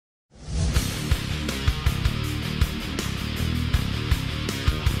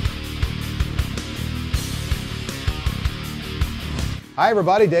Hi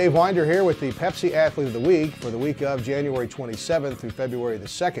everybody, Dave Winder here with the Pepsi Athlete of the Week for the week of January 27th through February the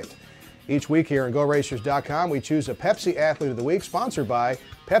 2nd. Each week here on GoRacers.com we choose a Pepsi Athlete of the Week sponsored by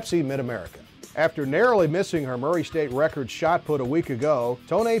Pepsi Mid-America. After narrowly missing her Murray State record shot put a week ago,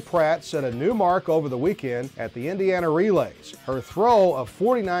 Tonia Pratt set a new mark over the weekend at the Indiana Relays. Her throw of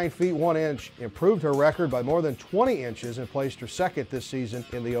 49 feet 1 inch improved her record by more than 20 inches and placed her second this season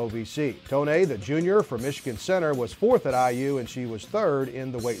in the OVC. Tonia, the junior from Michigan Center, was fourth at IU and she was third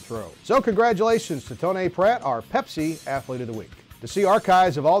in the weight throw. So congratulations to Tonia Pratt, our Pepsi Athlete of the Week. To see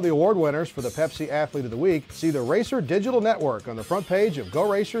archives of all the award winners for the Pepsi Athlete of the Week, see the Racer Digital Network on the front page of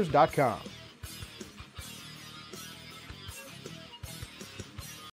GoRacers.com.